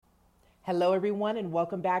Hello, everyone, and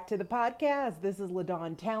welcome back to the podcast. This is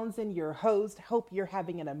LaDawn Townsend, your host. Hope you're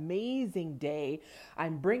having an amazing day.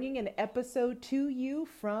 I'm bringing an episode to you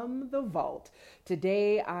from the vault.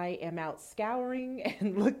 Today, I am out scouring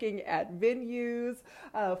and looking at venues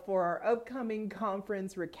for our upcoming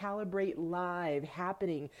conference, Recalibrate Live,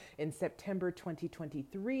 happening in September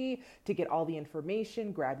 2023. To get all the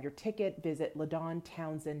information, grab your ticket, visit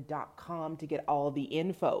LaDawnTownsend.com to get all the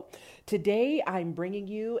info. Today, I'm bringing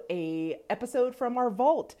you a episode from our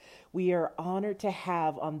vault. We are honored to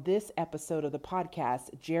have on this episode of the podcast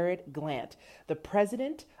Jarrod Glandt, the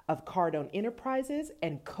president of Cardon Enterprises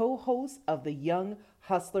and co-host of the Young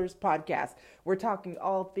Hustlers podcast. We're talking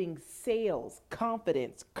all things sales,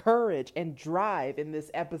 confidence, courage, and drive in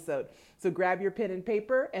this episode. So grab your pen and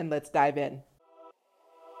paper and let's dive in.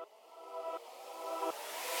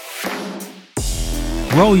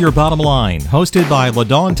 Grow Your Bottom Line, hosted by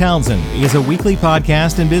LaDawn Townsend, is a weekly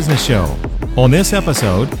podcast and business show. On this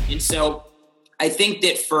episode... And so I think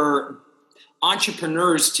that for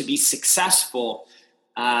entrepreneurs to be successful,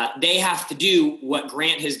 they have to do what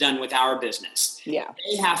Grant has done with our business. Yeah.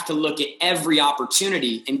 They have to look at every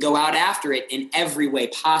opportunity and go out after it in every way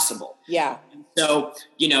possible. Yeah. So,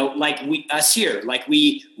 like us here, like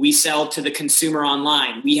we sell to the consumer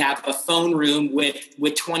online. We have a phone room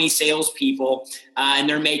with 20 salespeople, and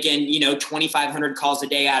they're making, 2,500 calls a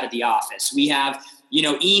day out of the office. We have,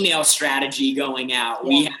 email strategy going out.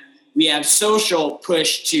 Yeah. We have social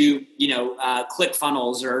push to, click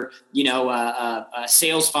funnels or,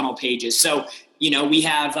 sales funnel pages. So, we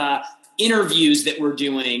have interviews that we're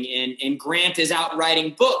doing, and Grant is out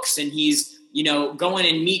writing books, and he's, going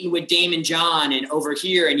and meeting with Damon John and over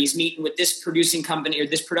here, and he's meeting with this producing company or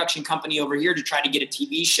this production company over here to try to get a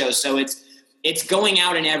TV show. So it's going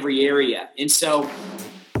out in every area. And so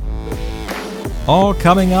all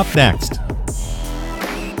coming up next.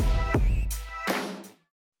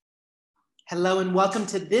 Hello and welcome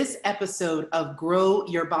to this episode of Grow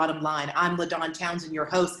Your Bottom Line. I'm LaDawn Townsend, your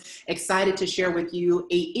host, excited to share with you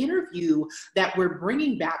an interview that we're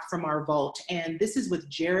bringing back from our vault. And this is with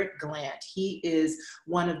Jarrod Glandt. He is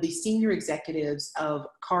one of the senior executives of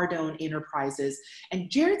Cardone Enterprises. And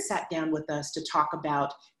Jarrod sat down with us to talk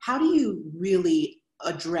about how do you really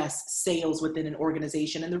address sales within an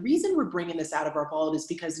organization. And the reason we're bringing this out of our vault is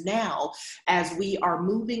because now, as we are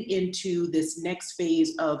moving into this next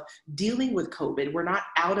phase of dealing with COVID, we're not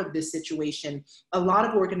out of this situation. A lot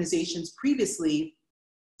of organizations previously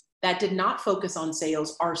that did not focus on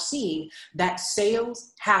sales are seeing that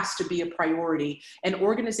sales has to be a priority, and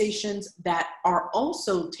organizations that are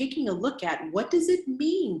also taking a look at what does it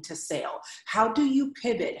mean to sell? How do you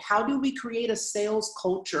pivot? How do we create a sales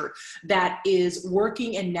culture that is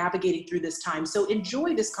working and navigating through this time? So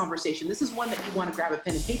enjoy this conversation. This is one that you want to grab a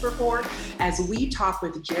pen and paper for as we talk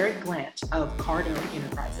with Jarrod Glandt of Cardone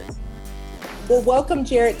Enterprises. Well, welcome,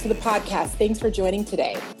 Jarrod, to the podcast. Thanks for joining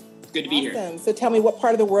today. good to be here. So tell me, what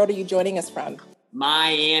part of the world are you joining us from?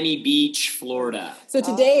 Miami Beach, Florida. So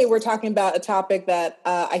today we're talking about a topic that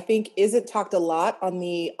I think isn't talked a lot on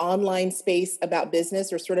the online space about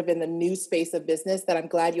business, or sort of in the new space of business, that I'm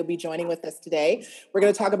glad you'll be joining with us today. We're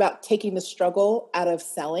going to talk about taking the struggle out of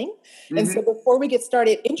selling. Mm-hmm. And so before we get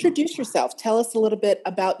started, introduce yourself. Tell us a little bit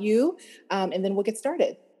about you, and then we'll get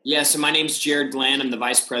started. Yeah, so my name's Jarrod Glandt. I'm the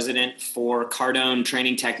vice president for Cardone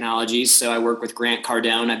Training Technologies. So I work with Grant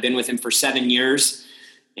Cardone. I've been with him for 7 years.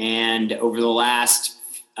 And over the last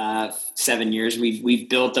 7 years, we've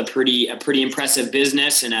built a pretty impressive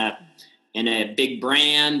business and a big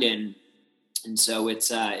brand, and so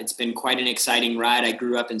it's been quite an exciting ride. I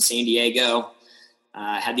grew up in San Diego,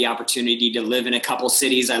 had the opportunity to live in a couple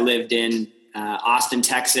cities. I lived in Austin,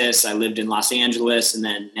 Texas. I lived in Los Angeles, and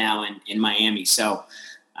then now in Miami. So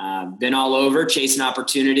been all over chasing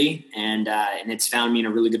opportunity, and it's found me in a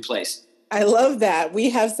really good place. I love that. We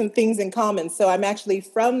have some things in common. So I'm actually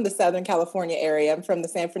from the Southern California area. I'm from the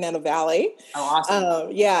San Fernando Valley. Oh,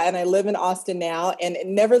 awesome. Yeah, and I live in Austin now, and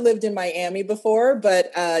never lived in Miami before.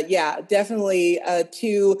 But yeah, definitely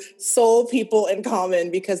two soul people in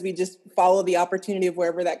common, because we just follow the opportunity of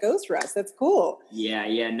wherever that goes for us. That's cool.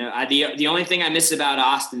 Yeah. No, the only thing I miss about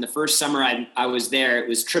Austin, the first summer I was there, it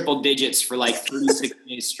was triple digits for like 36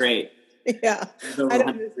 days straight. Yeah.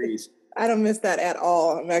 I don't miss that at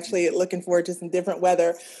all. I'm actually looking forward to some different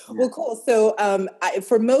weather. Yeah. Well, cool. So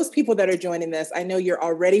for most people that are joining this, I know you're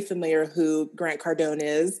already familiar who Grant Cardone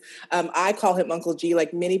is. I call him Uncle G,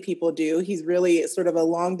 like many people do. He's really sort of a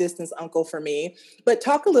long distance uncle for me. But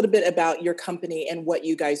talk a little bit about your company and what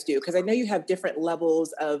you guys do, because I know you have different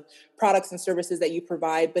levels of products and services that you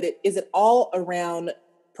provide, but is it all around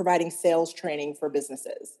providing sales training for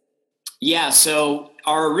businesses? Yeah. So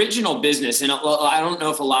our original business, and I don't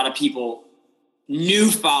know if a lot of people, new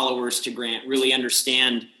followers to Grant, really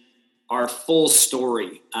understand our full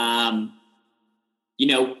story. Our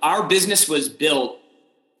business was built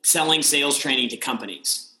selling sales training to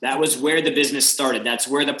companies. That was where the business started. That's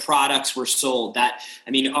where the products were sold.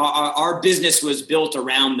 Our business was built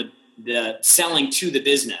around the selling to the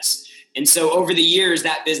business. And so over the years,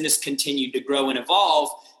 that business continued to grow and evolve.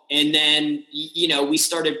 And then, we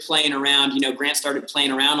started playing around, Grant started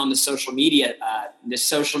playing around on the social media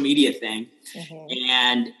thing.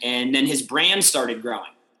 Mm-hmm. And then his brand started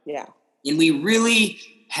growing. Yeah. And we really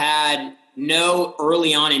had no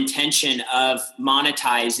early on intention of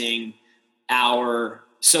monetizing our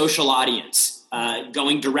social audience,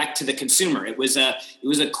 going direct to the consumer. It was a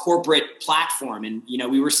corporate platform. And,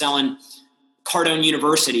 we were selling Cardone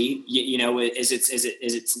University, as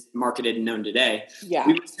it's marketed and known today. Yeah.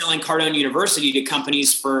 We were selling Cardone University to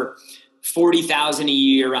companies for $40,000 a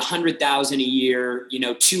year, $100,000 a year,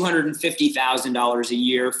 $250,000 a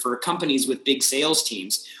year for companies with big sales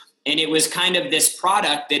teams. And it was kind of this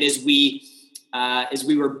product that as we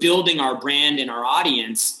were building our brand and our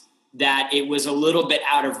audience, that it was a little bit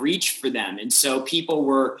out of reach for them. And so people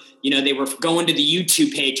were, they were going to the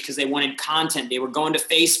YouTube page because they wanted content. They were going to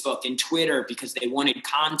Facebook and Twitter because they wanted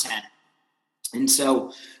content. And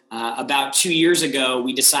so about 2 years ago,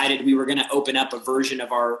 we decided we were going to open up a version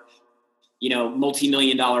of our,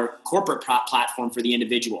 multi-million-dollar corporate platform for the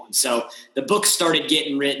individual. And so the book started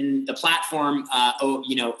getting written, the platform,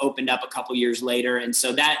 opened up a couple years later. And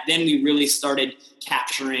so then we really started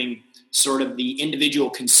capturing sort of the individual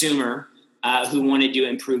consumer who wanted to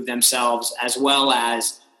improve themselves, as well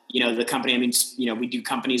as, the company. I mean, we do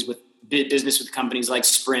business with companies like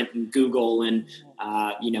Sprint and Google and,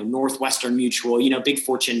 Northwestern Mutual, big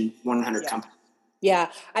Fortune 100 companies.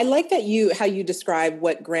 Yeah. I like how you describe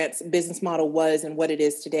what Grant's business model was and what it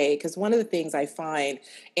is today. Because one of the things I find,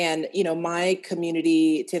 and, my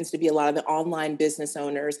community tends to be a lot of the online business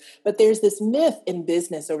owners, but there's this myth in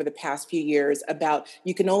business over the past few years about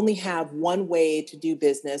you can only have one way to do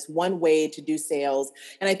business, one way to do sales.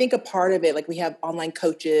 And I think a part of it, like we have online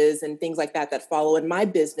coaches and things like that follow. And my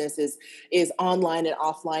business is online and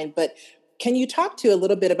offline, but can you talk to a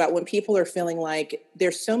little bit about when people are feeling like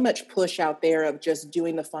there's so much push out there of just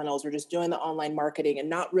doing the funnels or just doing the online marketing and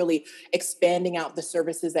not really expanding out the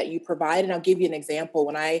services that you provide? And I'll give you an example.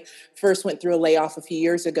 When I first went through a layoff a few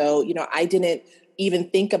years ago, I didn't even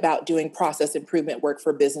think about doing process improvement work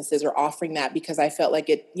for businesses or offering that because I felt like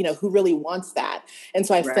it, who really wants that? And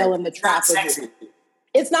so I fell in the trap of it.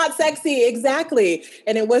 It's not sexy. Exactly.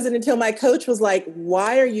 And it wasn't until my coach was like,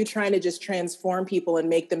 why are you trying to just transform people and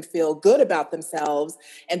make them feel good about themselves?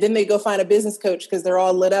 And then they go find a business coach because they're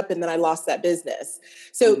all lit up. And then I lost that business.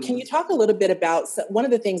 So Can you talk a little bit about one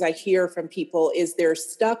of the things I hear from people is they're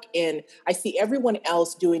stuck in, I see everyone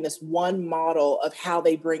else doing this one model of how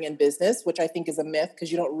they bring in business, which I think is a myth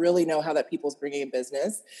because you don't really know how that people's bringing in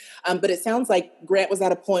business. But it sounds like Grant was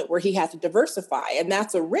at a point where he had to diversify. And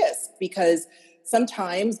that's a risk because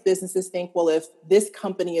sometimes businesses think, well, if this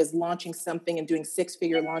company is launching something and doing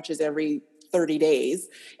 6-figure launches every 30 days,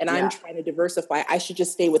 and I'm trying to diversify, I should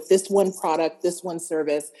just stay with this one product, this one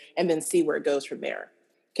service, and then see where it goes from there.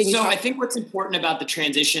 I think what's important about the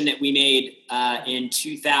transition that we made in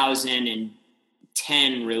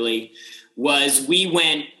 2010 really was we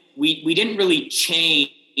didn't really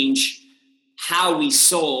change how we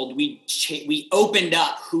sold. We opened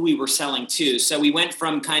up who we were selling to. So we went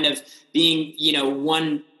from kind of being,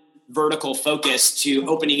 one vertical focus to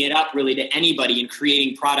opening it up really to anybody and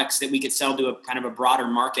creating products that we could sell to a kind of a broader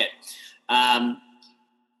market.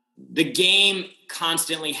 The game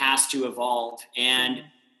constantly has to evolve. And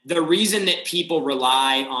the reason that people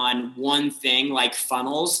rely on one thing like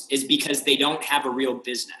funnels is because they don't have a real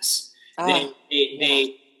business.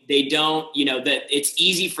 They don't, that it's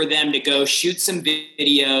easy for them to go shoot some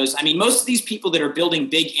videos. I mean, most of these people that are building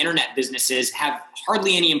big internet businesses have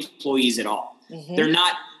hardly any employees at all. Mm-hmm. They're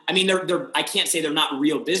not, I can't say they're not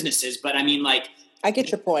real businesses, but I mean, like, I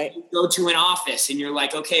get your point. You go to an office and you're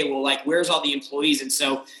like, okay, well, like, where's all the employees? And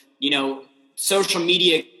so, social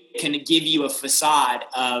media can give you a facade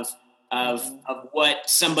of what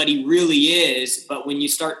somebody really is. But when you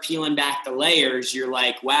start peeling back the layers, you're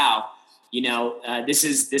like, wow, this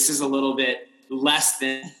is a little bit less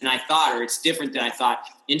than I thought, or it's different than I thought.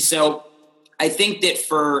 And so I think that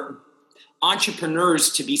for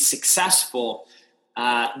entrepreneurs to be successful,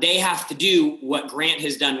 they have to do what Grant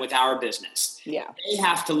has done with our business. Yeah. They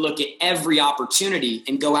have to look at every opportunity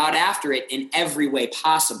and go out after it in every way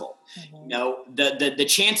possible. Mm-hmm. The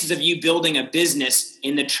chances of you building a business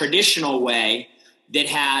in the traditional way that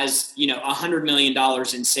has, $100 million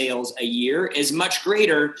in sales a year is much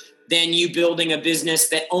greater than you building a business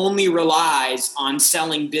that only relies on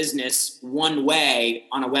selling business one way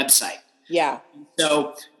on a website. Yeah.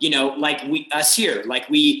 So, like us here, like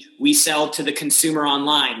we sell to the consumer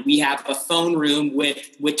online. We have a phone room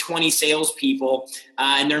with 20 salespeople,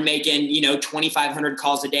 and they're making, 2,500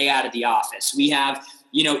 calls a day out of the office. We have,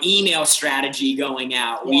 email strategy going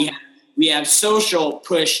out. Yeah. We have social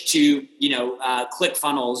push to, click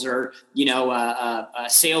funnels or,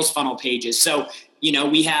 sales funnel pages. So,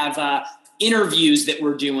 we have interviews that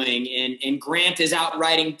we're doing, and Grant is out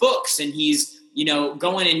writing books, and he's,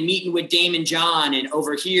 going and meeting with Damon John and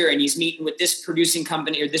over here, and he's meeting with this producing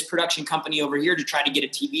company or this production company over here to try to get a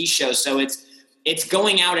TV show. So it's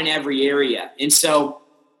going out in every area. And so,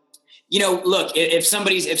 look, if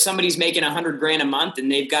somebody's making $100,000 a month and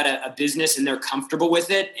they've got a business and they're comfortable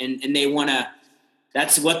with it and they want to,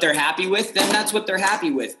 that's what they're happy with, then that's what they're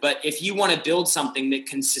happy with. But if you want to build something that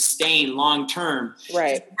can sustain long-term,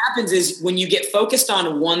 right. What happens is when you get focused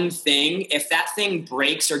on one thing, if that thing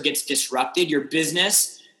breaks or gets disrupted, your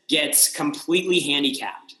business gets completely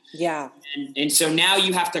handicapped. Yeah. And so now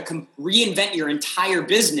you have to reinvent your entire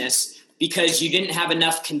business because you didn't have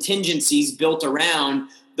enough contingencies built around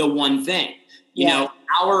the one thing.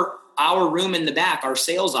 Our room in the back, our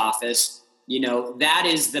sales office, that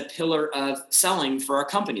is the pillar of selling for a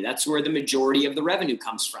company. That's where the majority of the revenue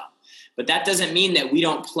comes from. But that doesn't mean that we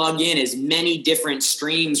don't plug in as many different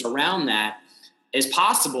streams around that as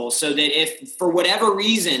possible so that if for whatever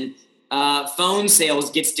reason phone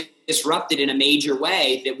sales gets disrupted in a major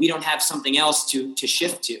way, that we don't have something else to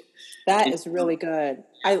shift to. That is really good.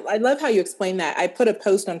 I love how you explain that. I put a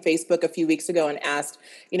post on Facebook a few weeks ago and asked,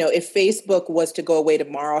 if Facebook was to go away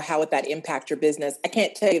tomorrow, how would that impact your business? I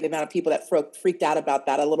can't tell you the amount of people that freaked out about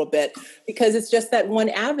that a little bit because it's just that one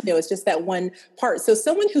avenue. It's just that one part. So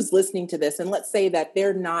someone who's listening to this, and let's say that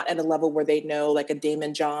they're not at a level where they know like a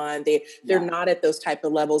Damon John, they're not at those type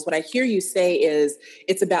of levels. What I hear you say is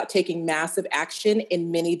it's about taking massive action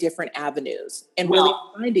in many different avenues and really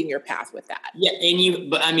finding your path with that. Yeah.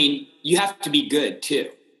 You have to be good too.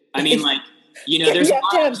 There's you have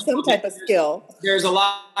to have some type of skill. There's a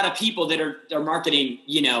lot of people that are marketing,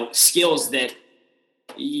 skills that,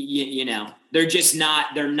 they're just not,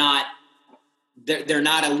 they're not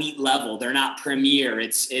elite level. They're not premier.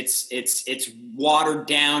 It's watered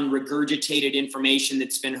down, regurgitated information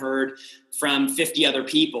that's been heard from 50 other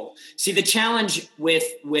people. See, the challenge with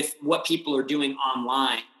what people are doing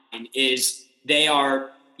online is they are,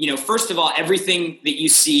 first of all, everything that you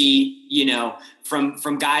see,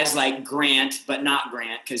 from guys like Grant, but not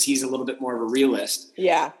Grant, because he's a little bit more of a realist.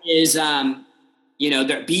 Yeah. Is,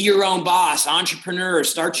 be your own boss, entrepreneur,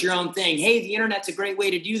 start your own thing. Hey, the internet's a great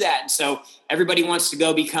way to do that. And so everybody wants to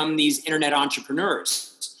go become these internet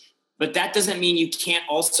entrepreneurs. But that doesn't mean you can't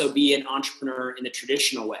also be an entrepreneur in the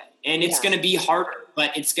traditional way. And it's going to be harder,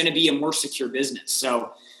 but it's going to be a more secure business.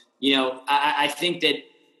 So, I think that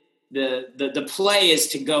the play is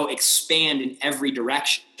to go expand in every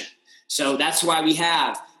direction. So that's why we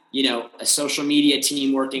have, a social media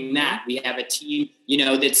team working that. We have a team,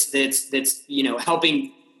 that's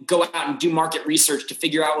helping go out and do market research to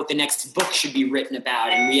figure out what the next book should be written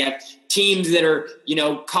about. And we have teams that are,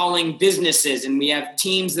 calling businesses, and we have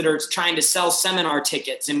teams that are trying to sell seminar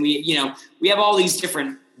tickets. And we have all these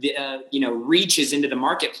different, reaches into the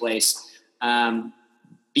marketplace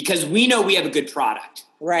because we know we have a good product.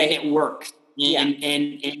 Right. And it works.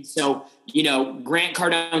 And so, Grant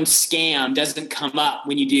Cardone scam doesn't come up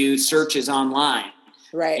when you do searches online.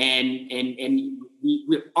 Right. And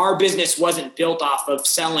our business wasn't built off of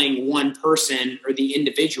selling one person or the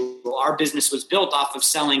individual. Our business was built off of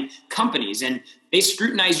selling companies, and they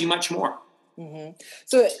scrutinize you much more. Mm-hmm.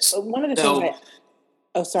 So one of the things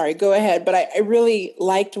sorry, go ahead. But I really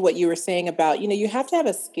liked what you were saying about, you have to have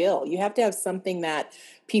a skill. You have to have something that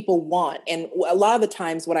people want. And a lot of the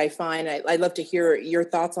times what I find, I'd love to hear your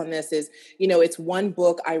thoughts on this is, it's one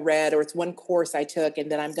book I read or it's one course I took,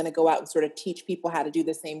 and then I'm going to go out and sort of teach people how to do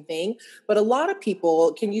the same thing. But a lot of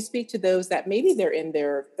people, can you speak to those that maybe they're in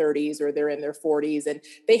their 30s or they're in their 40s and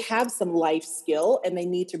they have some life skill and they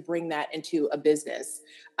need to bring that into a business?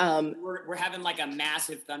 We're having like a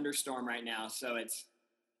massive thunderstorm right now. So it's,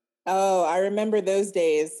 oh, I remember those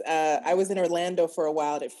days. I was in Orlando for a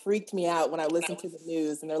while, and it freaked me out when I listened to the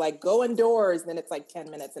news, and they're like, go indoors, and then it's like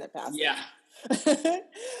 10 minutes and it passes. Yeah.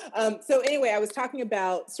 So anyway, I was talking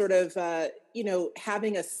about sort of,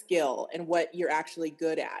 having a skill and what you're actually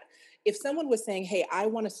good at. if someone was saying, hey, I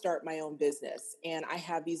want to start my own business and I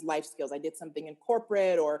have these life skills, I did something in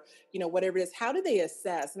corporate or, whatever it is, how do they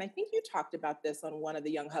assess? And I think you talked about this on one of the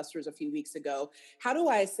Young Hustlers a few weeks ago. How do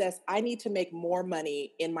I assess I need to make more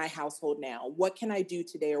money in my household now? What can I do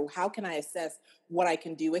today? Or how can I assess what I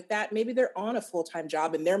can do with that? Maybe they're on a full-time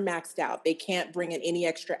job and they're maxed out. They can't bring in any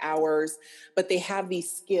extra hours, but they have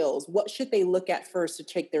these skills. What should they look at first to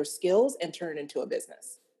take their skills and turn it into a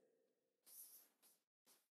business?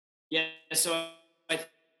 Yeah. So I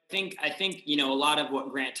think, a lot of what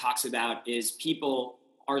Grant talks about is people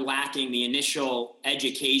are lacking the initial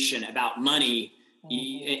education about money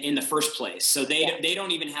in the first place. So they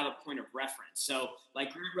don't even have a point of reference. So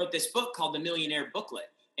like Grant wrote this book called The Millionaire Booklet,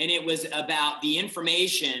 and it was about the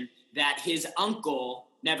information that his uncle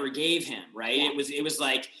never gave him. Right. Yeah. It was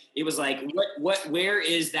like, where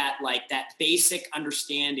is that, like that basic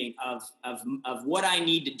understanding of what I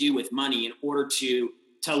need to do with money in order to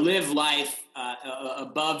live life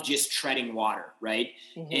above just treading water, right?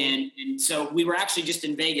 Mm-hmm. And so we were actually just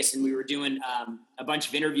in Vegas and we were doing a bunch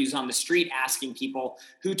of interviews on the street asking people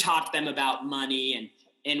who taught them about money.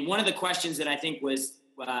 And one of the questions that I think was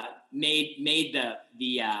made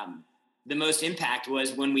the most impact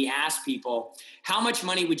was when we asked people, how much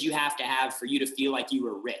money would you have to have for you to feel like you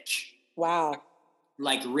were rich? Wow.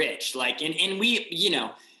 Like rich, like, and we,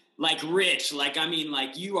 like rich, like, I mean,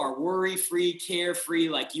 like you are worry-free, carefree,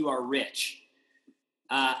 like you are rich.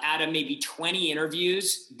 Out of maybe 20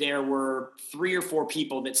 interviews, there were 3 or 4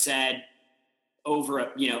 people that said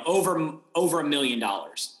over $1 million.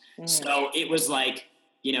 Mm. So it was like,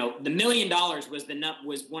 the $1 million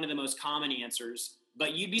was one of the most common answers,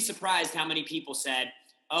 but you'd be surprised how many people said,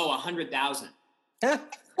 oh, 100,000.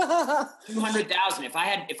 200,000. If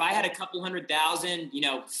I had a couple 100,000,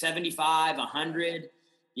 75, 100,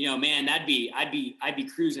 man, I'd be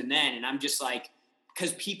cruising then. And I'm just like,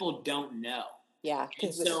 because people don't know. Yeah.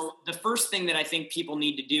 So the first thing that I think people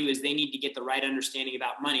need to do is they need to get the right understanding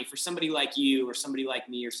about money. For somebody like you or somebody like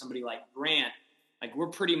me or somebody like Grant, like we're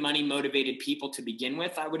pretty money motivated people to begin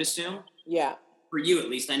with, I would assume. Yeah. For you, at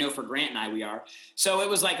least. I know for Grant and I, we are. So it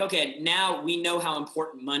was like, okay, now we know how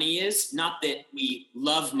important money is. Not that we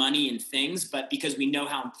love money and things, but because we know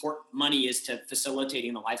how important money is to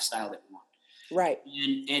facilitating the lifestyle that we want. Right.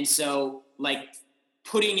 And so like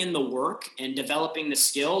putting in the work and developing the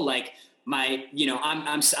skill, like I'm in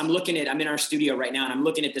our studio right now and I'm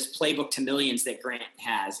looking at this Playbook to Millions that Grant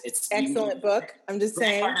has. It's excellent book. I'm just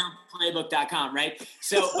saying. Playbook.com, right?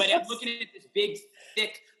 So, but I'm looking at this big,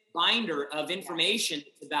 thick binder of information.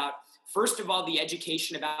 It's about, first of all, the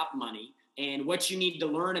education about money and what you need to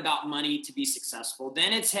learn about money to be successful.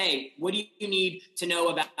 Then it's, hey, what do you need to know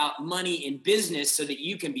about money in business so that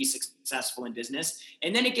you can be successful in business?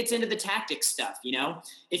 And then it gets into the tactics stuff.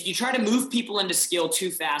 If you try to move people into skill too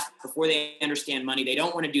fast before they understand money, they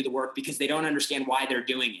don't want to do the work because they don't understand why they're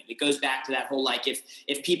doing it. It goes back to that whole, like,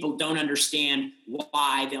 if people don't understand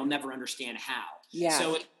why, they'll never understand how. Yeah.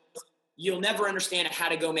 So you'll never understand how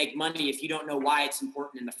to go make money if you don't know why it's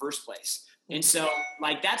important in the first place. And so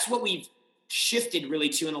like, that's what we've shifted really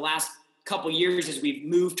to in the last couple of years as we've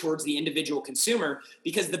moved towards the individual consumer,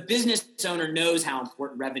 because the business owner knows how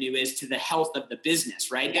important revenue is to the health of the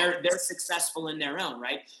business, right? Yeah. They're successful in their own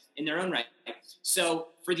right. So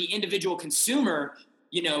for the individual consumer,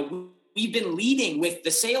 we've been leading with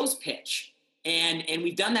the sales pitch. And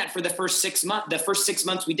we've done that for the first 6 months. The first 6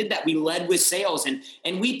 months we did that, we led with sales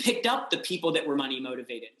and we picked up the people that were money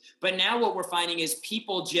motivated. But now what we're finding is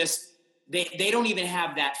people just, they don't even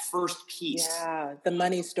have that first piece. Yeah, the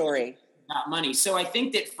money story. About money. So I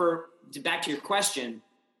think that back to your question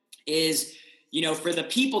is, for the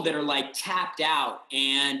people that are like tapped out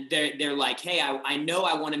and they're like, hey, I know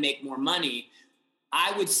I want to make more money.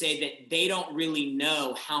 I would say that they don't really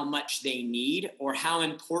know how much they need or how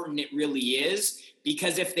important it really is,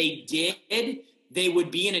 because if they did, they would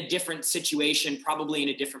be in a different situation, probably in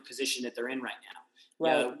a different position that they're in right now.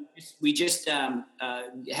 Right.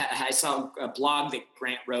 I saw a blog that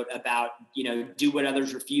Grant wrote about, do what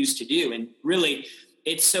others refuse to do. And really,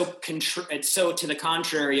 it's so to the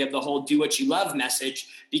contrary of the whole do what you love message,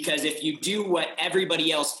 because if you do what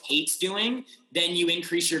everybody else hates doing, then you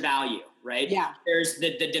increase your value, right? Yeah. There's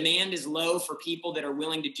the demand is low for people that are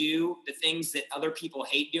willing to do the things that other people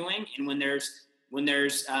hate doing. And when there's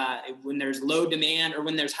low demand, or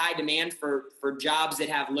when there's high demand for jobs that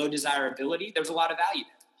have low desirability, there's a lot of value.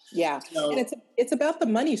 Yeah. So, and it's about the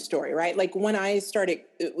money story, right? Like when I started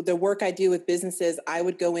the work I do with businesses, I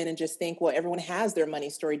would go in and just think, well, everyone has their money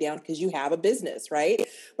story down because you have a business, right?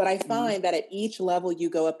 But I find that at each level you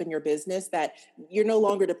go up in your business, that you're no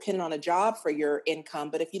longer dependent on a job for your income.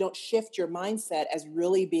 But if you don't shift your mindset as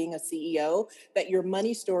really being a CEO, that your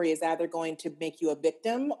money story is either going to make you a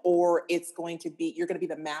victim or it's going to be, you're going to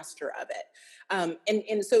be the master of it.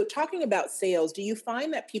 And so talking about sales, do you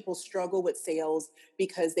find that people struggle with sales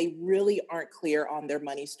because they really aren't clear on their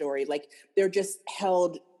money story? Like they're just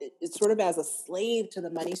held sort of as a slave to the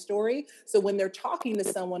money story. So when they're talking to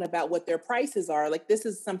someone about what their prices are, like this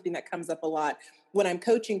is something that comes up a lot. When I'm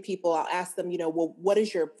coaching people, I'll ask them, well, what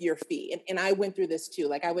is your fee? And I went through this too.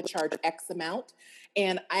 Like I would charge X amount.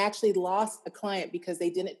 And I actually lost a client because they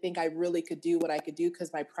didn't think I really could do what I could do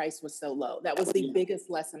because my price was so low. That was the biggest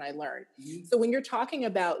lesson I learned. So when you're talking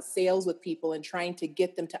about sales with people and trying to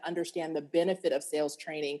get them to understand the benefit of sales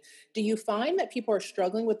training, do you find that people are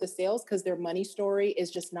struggling with the sales because their money story is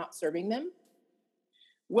just not serving them?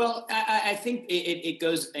 Well, I think it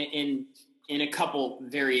goes in a couple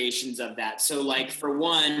variations of that. So like for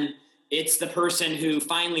one, it's the person who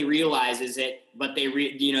finally realizes it, but they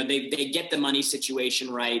get the money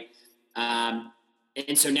situation right. And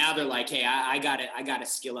so now they're like, hey, I gotta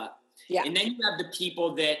skill up. Yeah. And then you have the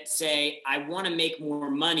people that say, I want to make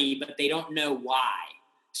more money, but they don't know why.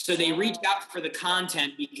 So they reach out for the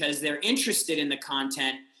content because they're interested in the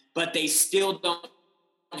content, but they still don't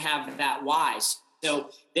have that why. So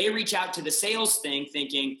they reach out to the sales thing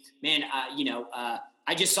thinking, man,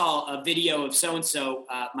 I just saw a video of so-and-so,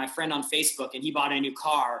 my friend on Facebook, and he bought a new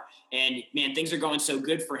car and man, things are going so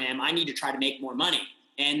good for him. I need to try to make more money.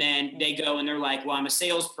 And then they go and they're like, well, I'm a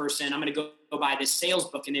salesperson. I'm going to go buy this sales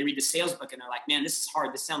book. And they read the sales book and they're like, man, this is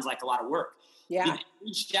hard. This sounds like a lot of work. Yeah. They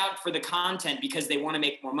reached out for the content because they want to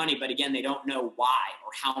make more money. But again, they don't know why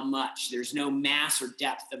or how much. There's no mass or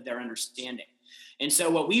depth of their understanding. And so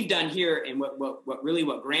what we've done here and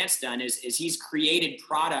what Grant's done is he's created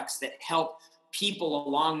products that help people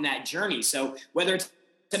along that journey. So whether it's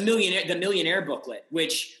the Millionaire booklet,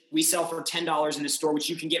 which we sell for $10 in the store, which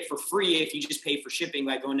you can get for free if you just pay for shipping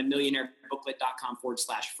by going to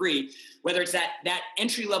millionairebooklet.com/free. Whether it's that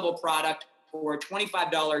entry-level product or a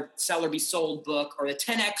 $25 Sell or Be Sold book or the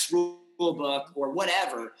 10X rule book or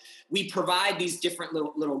whatever, we provide these different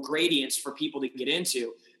little gradients for people to get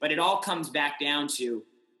into. But it all comes back down to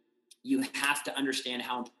you have to understand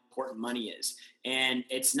how important money is. And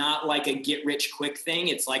it's not like a get-rich-quick thing.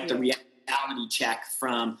 It's like the reality check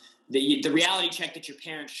from the reality check that your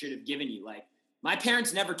parents should have given you. Like my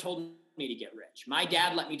parents never told me to get rich. My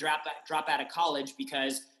dad let me drop out of college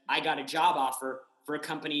because I got a job offer for a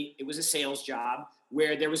company. It was a sales job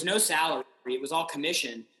where there was no salary. It was all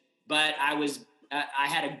commission, but I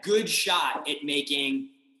had a good shot at making,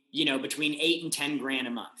 between $8 and $10 grand a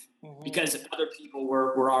month because other people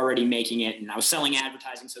were already making it. And I was selling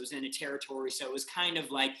advertising. So it was in a territory. So it was kind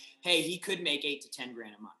of like, hey, he could make $8 to $10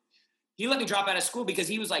 grand a month. He let me drop out of school because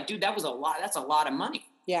he was like, dude, that's a lot of money.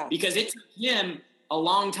 Yeah. Because it took him a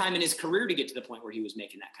long time in his career to get to the point where he was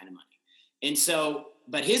making that kind of money. And so,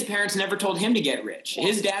 but his parents never told him to get rich. Yeah.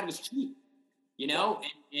 His dad was cheap, and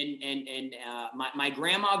my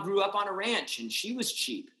grandma grew up on a ranch and she was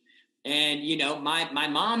cheap. And, my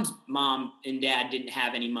mom's mom and dad didn't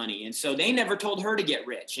have any money. And so they never told her to get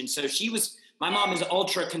rich. And so my mom is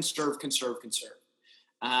ultra conserve.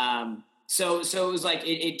 So it was like,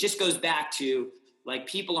 it just goes back to like,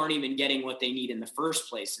 people aren't even getting what they need in the first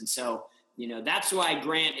place. And so, that's why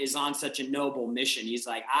Grant is on such a noble mission. He's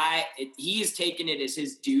like, he has taken it as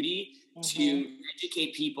his duty to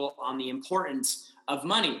educate people on the importance of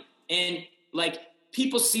money. And like,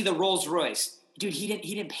 people see the Rolls Royce. Dude, he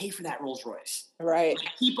didn't pay for that Rolls Royce. Right.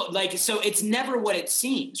 Like, so it's never what it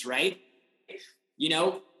seems, right?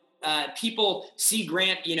 People see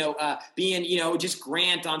Grant, being, just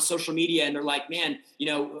Grant on social media. And they're like, man,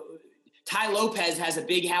 Ty Lopez has a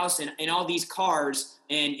big house and all these cars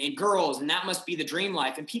and girls, and that must be the dream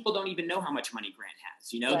life. And people don't even know how much money Grant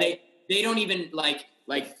has. Right. They don't even like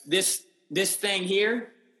this thing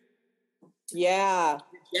here. Yeah.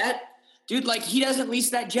 Jet. Dude, like he doesn't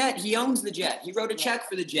lease that jet. He owns the jet. He wrote a check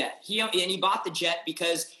for the jet. He bought the jet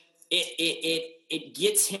because it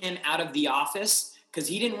gets him out of the office because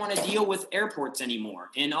he didn't want to deal with airports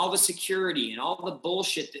anymore and all the security and all the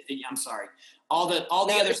bullshit all the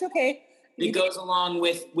other stuff that goes along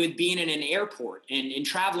with being in an airport and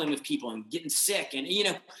traveling with people and getting sick. And,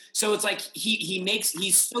 so it's like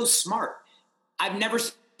he's so smart. I've never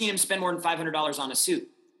seen him spend more than $500 on a suit.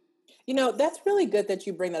 That's really good that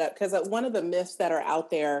you bring that up, because one of the myths that are out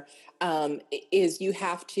there is you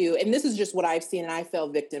have to, and this is just what I've seen and I fell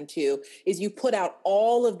victim to, is you put out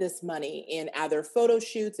all of this money in either photo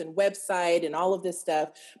shoots and website and all of this stuff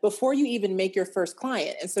before you even make your first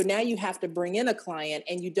client. And so now you have to bring in a client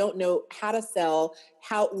and you don't know how to sell,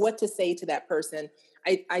 what to say to that person.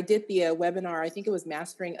 I did the webinar, I think it was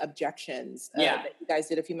Mastering Objections that you guys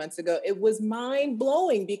did a few months ago. It was mind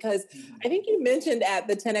blowing because I think you mentioned at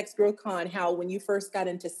the 10X Growth Con how when you first got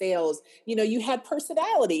into sales, you had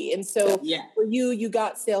personality. And so for you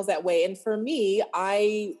got sales that way. And for me,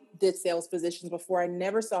 I did sales positions before. I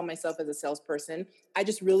never saw myself as a salesperson. I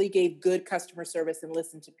just really gave good customer service and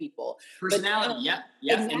listened to people. Personality.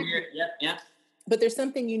 Exactly. But there's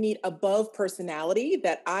something you need above personality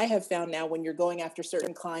that I have found now when you're going after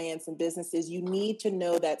certain clients and businesses. You need to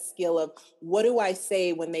know that skill of, what do I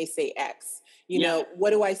say when they say X? What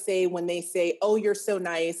do I say when they say, oh, you're so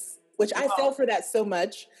nice, which I fell for that so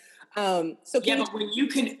much. But when you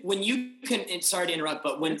can, and sorry to interrupt,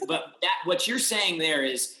 but what you're saying there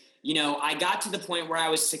is, I got to the point where I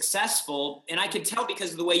was successful, and I could tell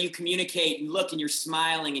because of the way you communicate and look, and you're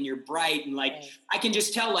smiling and you're bright. And I can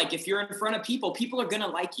just tell, if you're in front of people are going to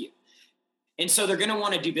like you. And so they're going to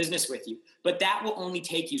want to do business with you, but that will only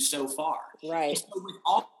take you so far. Right. And so with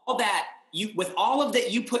all that, with all of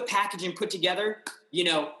that you package and put together,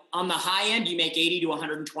 on the high end, you make 80 to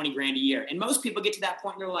 120 grand a year. And most people get to that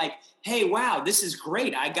point and they're like, hey, wow, this is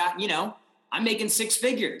great. I got, I'm making six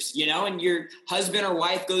figures, and your husband or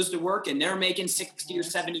wife goes to work and they're making 60 or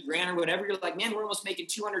 70 grand or whatever. You're like, man, we're almost making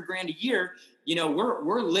 200 grand a year.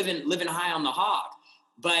 We're living high on the hog.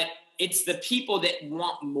 But it's the people that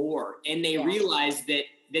want more, and they realize that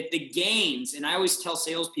the gains, and I always tell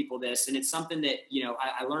salespeople this, and it's something that,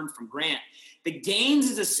 I learned from Grant, the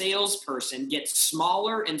gains as a salesperson get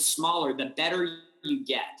smaller and smaller the better you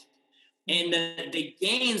get. And the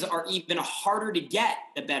gains are even harder to get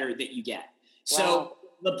the better that you get. So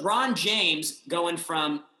LeBron James going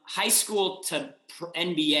from high school to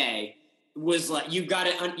NBA was like, you've got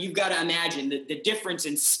to imagine the difference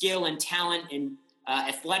in skill and talent and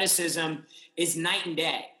athleticism is night and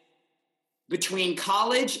day. Between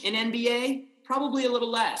college and NBA, probably a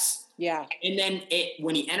little less. Yeah. And then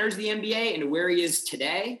when he enters the NBA and where he is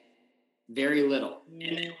today, very little.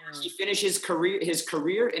 And then once he finishes his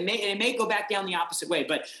career, it may go back down the opposite way.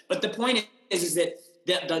 But the point is that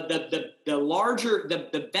the larger,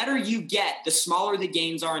 the better you get, the smaller the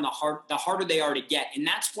gains are and the harder they are to get. And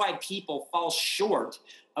that's why people fall short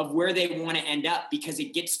of where they want to end up, because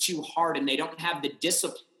it gets too hard and they don't have the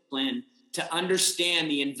discipline to understand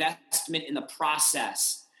the investment in the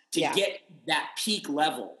process to get that peak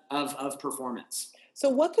level of performance. So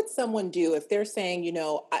what could someone do if they're saying,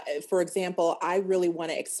 for example, I really want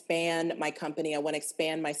to expand my company. I want to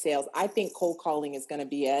expand my sales. I think cold calling is going to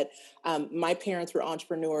be it. My parents were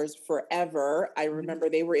entrepreneurs forever. I remember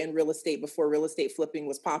they were in real estate before real estate flipping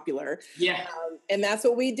was popular. Yeah. And that's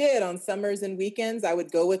what we did on summers and weekends. I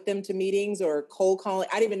would go with them to meetings or cold calling.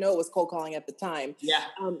 I didn't even know it was cold calling at the time. Yeah.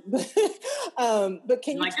 But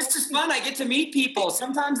can you this is fun. I get to meet people.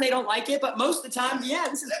 Sometimes they don't like it, but most of the time,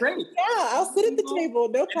 this is great. Yeah, I'll sit at the table.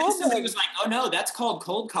 No problem. Somebody was like, oh no, that's called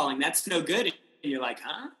cold calling. That's no good. And you're like,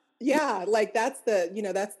 huh? Yeah, that's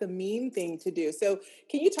the mean thing to do. So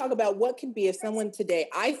can you talk about what can be if someone today,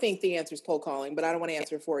 I think the answer is cold calling, but I don't want to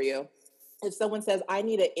answer for you. If someone says, I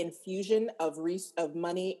need an infusion of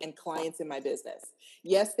money and clients in my business.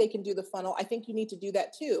 Yes, they can do the funnel. I think you need to do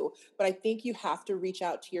that too. But I think you have to reach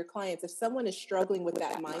out to your clients. If someone is struggling with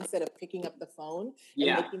that mindset of picking up the phone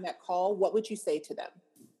and making that call, what would you say to them?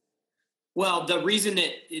 Well, the reason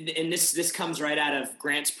that, and this comes right out of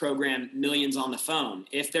Grant's program, Millions on the Phone.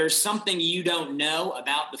 If there's something you don't know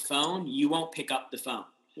about the phone, you won't pick up the phone.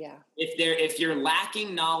 Yeah. If you're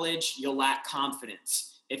lacking knowledge, you'll lack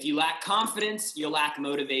confidence. If you lack confidence, you'll lack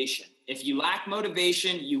motivation. If you lack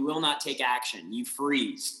motivation, you will not take action. You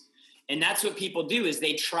freeze. And that's what people do, is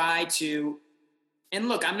they try to, and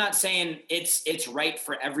look, I'm not saying it's right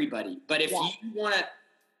for everybody, but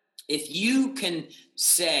if you can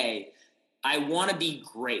say, I want to be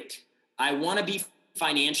great. I want to be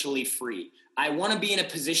financially free. I want to be in a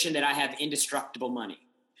position that I have indestructible money.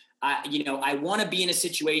 I want to be in a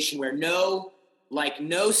situation where no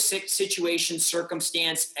situation,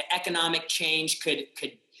 circumstance, economic change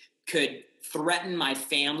could threaten my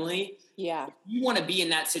family. Yeah. If you want to be in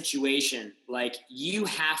that situation, you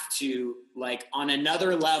have to, on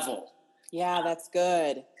another level. Yeah, that's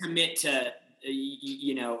good. Commit to,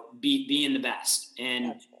 being the best.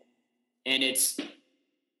 And it's,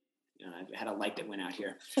 I had a light that went out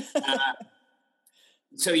here.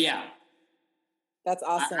 So yeah. That's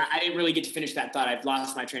awesome. I didn't really get to finish that thought. I've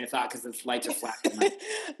lost my train of thought because the lights are flashing.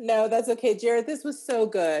 No, that's okay. Jarrod, this was so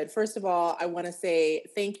good. First of all, I want to say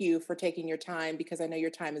thank you for taking your time because I know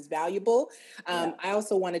your time is valuable. I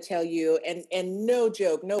also want to tell you, and no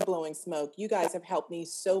joke, no blowing smoke, you guys have helped me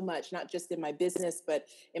so much, not just in my business, but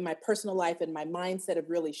in my personal life and my mindset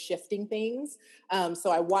of really shifting things.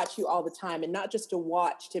 So I watch you all the time, and not just to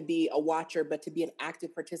watch, to be a watcher, but to be an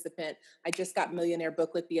active participant. I just got Millionaire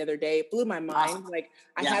Booklet the other day. It blew my mind. Like,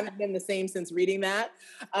 I haven't been the same since reading that.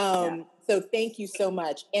 So thank you so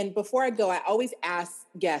much. And before I go, I always ask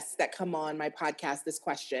guests that come on my podcast this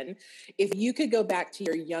question. If you could go back to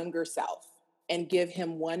your younger self and give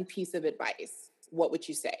him one piece of advice, what would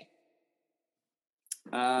you say?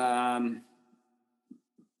 Learn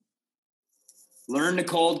to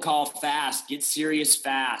cold call fast, get serious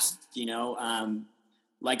fast.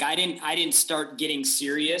 Like I didn't start getting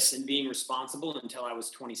serious and being responsible until I was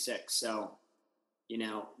 26. So,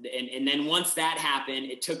 and then once that happened,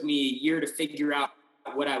 it took me a year to figure out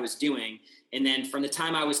what I was doing. And then from the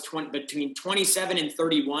time I was between 27 and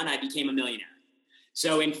 31, I became a millionaire.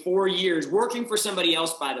 So in 4 years, working for somebody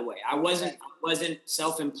else, by the way, I wasn't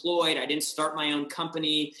self-employed. I didn't start my own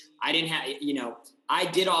company. I didn't have, I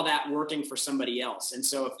did all that working for somebody else. And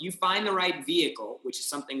so if you find the right vehicle, which is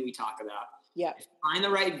something we talk about, if you find the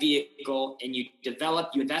right vehicle and you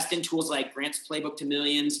invest in tools like Grant's Playbook to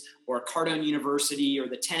Millions or Cardone University or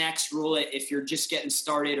the 10X rule if you're just getting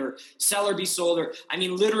started, or Sell or Be Sold, or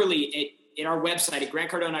literally at our website at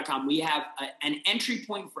grantcardone.com, we have an entry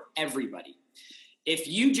point for everybody. If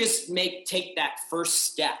you just take that first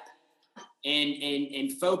step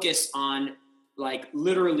and focus on like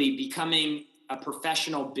literally becoming a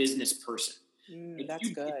professional business person. That's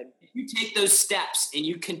good. If you take those steps and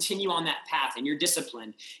you continue on that path and you're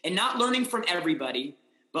disciplined and not learning from everybody,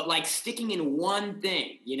 but like sticking in one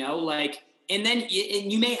thing, and then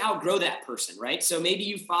you may outgrow that person, right? So maybe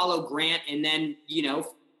you follow Grant and then,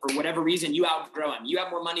 for whatever reason, you outgrow him. You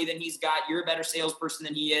have more money than he's got. You're a better salesperson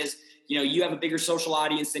than he is. You have a bigger social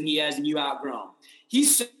audience than he has, and you outgrow him.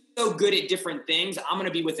 He's so good at different things. I'm going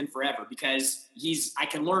to be with him forever because I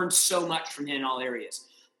can learn so much from him in all areas.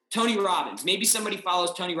 Tony Robbins. Maybe somebody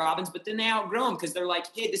follows Tony Robbins, but then they outgrow him because they're like,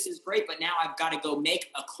 hey, this is great, but now I've got to go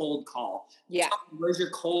make a cold call. Yeah. Where's your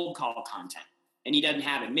cold call content? And he doesn't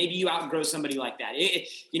have it. Maybe you outgrow somebody like that.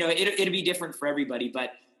 It'll be different for everybody,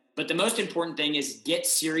 but the most important thing is get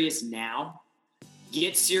serious now.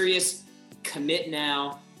 Get serious, commit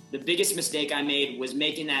now. The biggest mistake I made was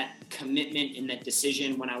making that commitment and that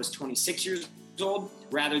decision when I was 26 years old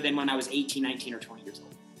rather than when I was 18, 19, or 20 years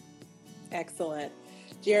old. Excellent.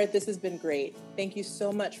 Jarrod, this has been great. Thank you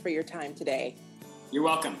so much for your time today. You're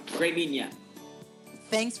welcome. Great meeting you.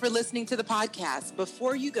 Thanks for listening to the podcast.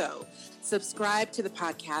 Before you go, subscribe to the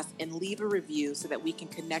podcast and leave a review so that we can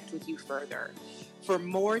connect with you further. For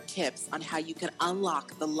more tips on how you can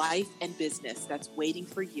unlock the life and business that's waiting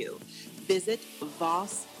for you, visit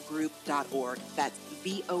vossgroup.org. That's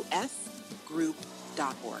VOS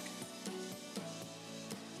group.org.